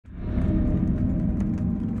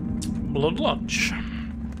Blood Lodge.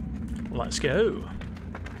 Let's go.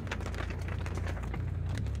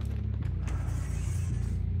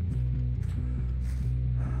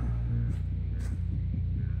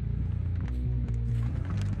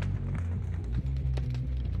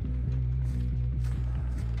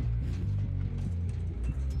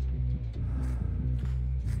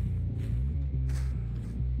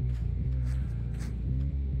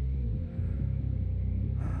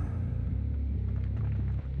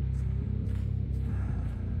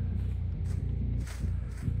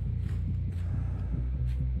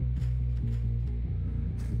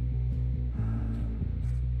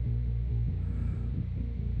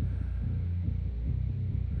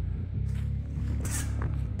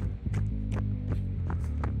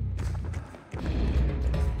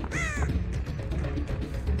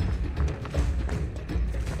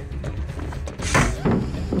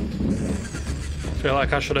 Feel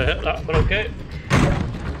like I should have hit that, but okay.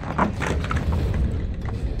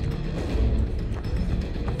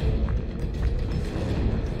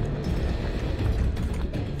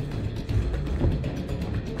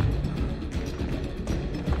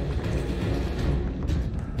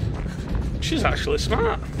 She's actually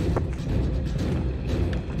smart.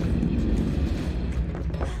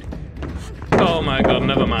 Oh my god,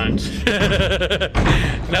 never mind.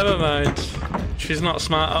 Never mind. She's not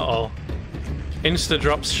smart at all. Insta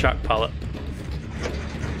drops shack pallet.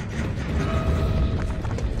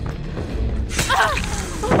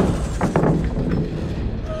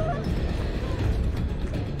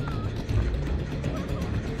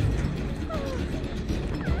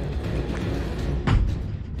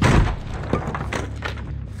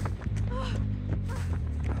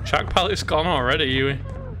 Shack pallet's gone already, Yui.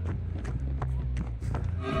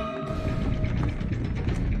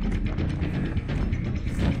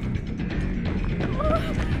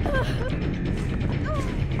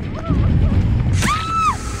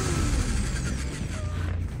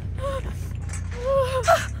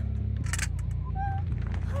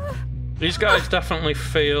 These guys definitely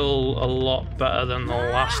feel a lot better than the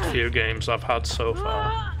last few games I've had so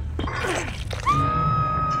far.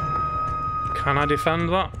 Can I defend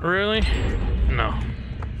that, really? No.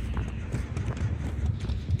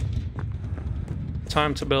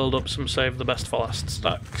 Time to build up some save the best for last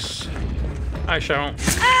stacks. I shall.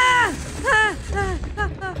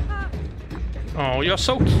 Oh, you're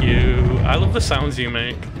so cute. I love the sounds you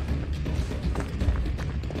make.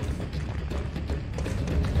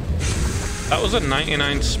 That was a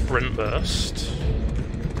 99 sprint burst.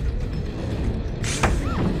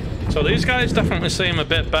 So these guys definitely seem a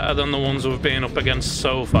bit better than the ones we've been up against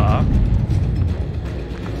so far.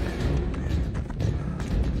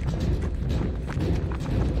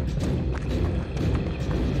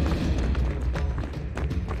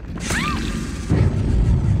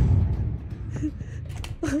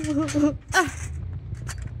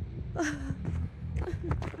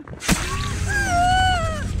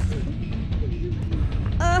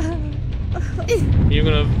 You're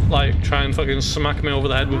gonna, like, try and fucking smack me over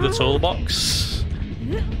the head with the toolbox?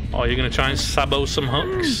 Or you're gonna try and sabo some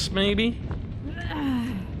hooks, maybe?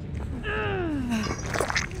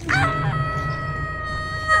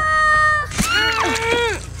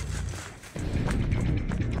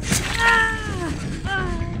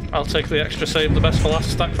 I'll take the extra save the best for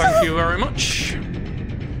last stack, thank you very much.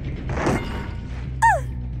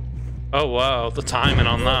 Oh wow, the timing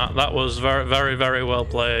on that. That was very, very, very well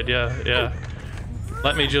played, yeah.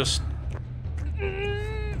 Let me just...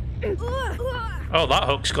 Oh, that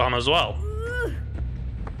hook's gone as well.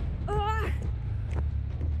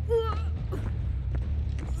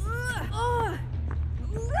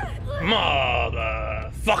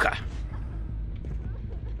 Motherfucker!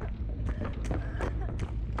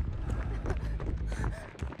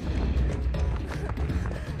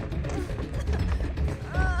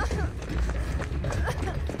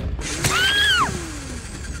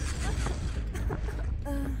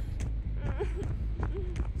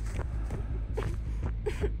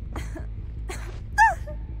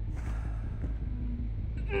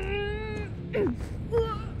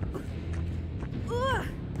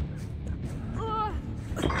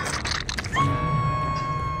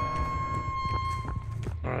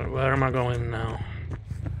 Alright, where am I going now?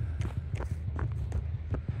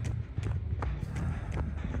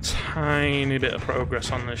 Tiny bit of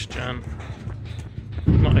progress on this gen.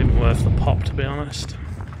 Not even worth the pop, to be honest.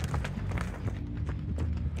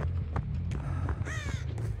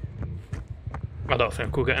 I don't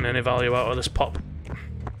think we're getting any value out of this pop.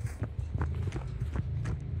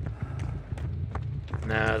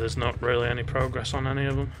 Nah, there's not really any progress on any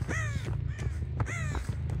of them.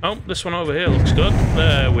 Oh, this one over here looks good.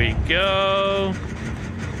 There we go.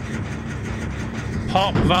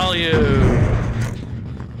 Pop value.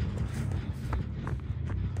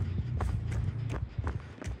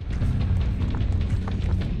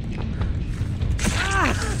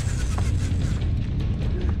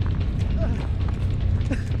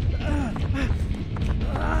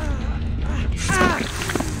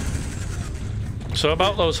 So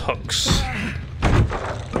about those hooks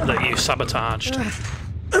that you sabotaged.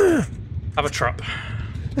 Have a trap.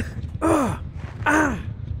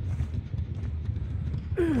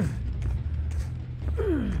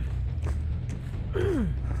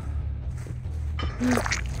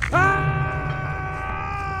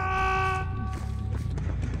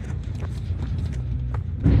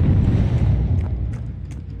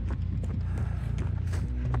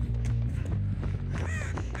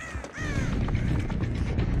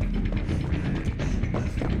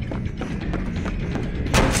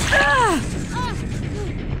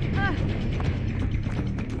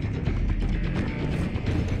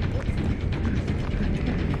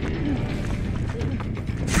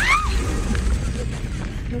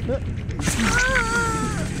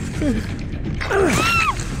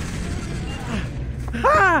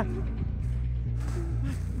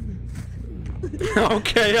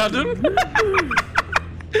 Okay, Adam.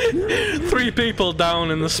 3 people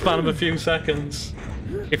down in the span of a few seconds.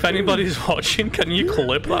 If anybody's watching, can you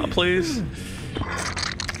clip that, please?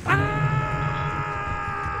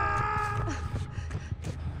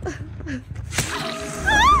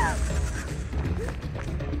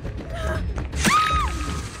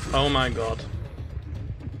 Oh my god.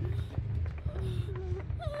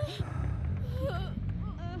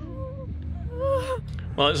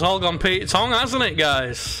 Well, it's all gone Pete Tong, hasn't it,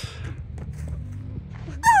 guys?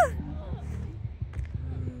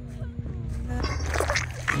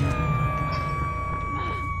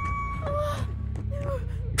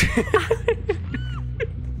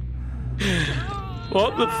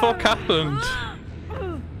 What the fuck happened?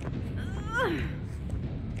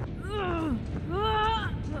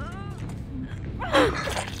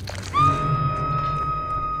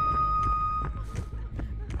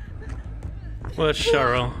 Where's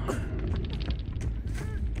Cheryl?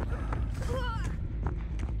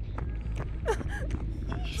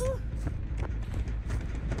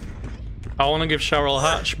 I want to give Cheryl a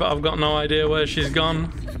hatch, but I've got no idea where she's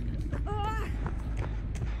gone.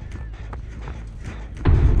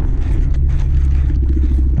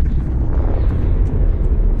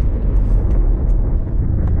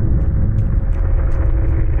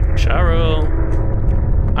 Cheryl,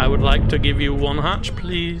 I would like to give you 1 hatch,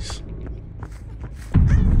 please.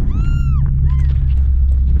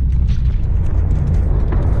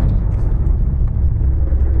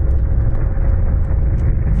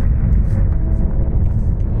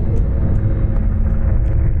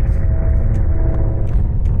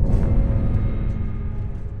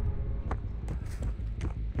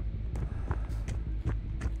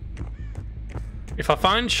 If I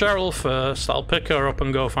find Cheryl first, I'll pick her up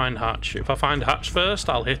and go find Hatch. If I find Hatch first,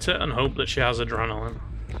 I'll hit it and hope that she has adrenaline.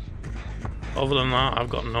 Other than that, I've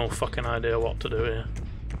got no fucking idea what to do here.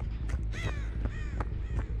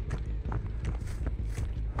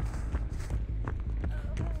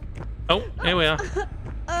 Oh, here we are.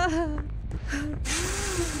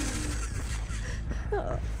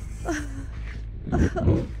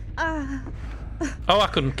 Oh, I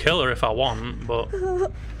couldn't kill her if I want, but...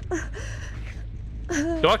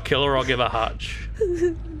 Do I kill her or give her Hatch?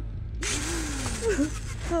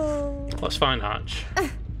 Let's find Hatch.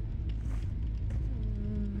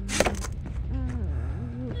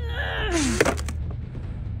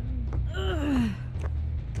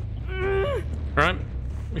 Right,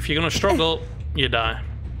 if you're gonna struggle, you die.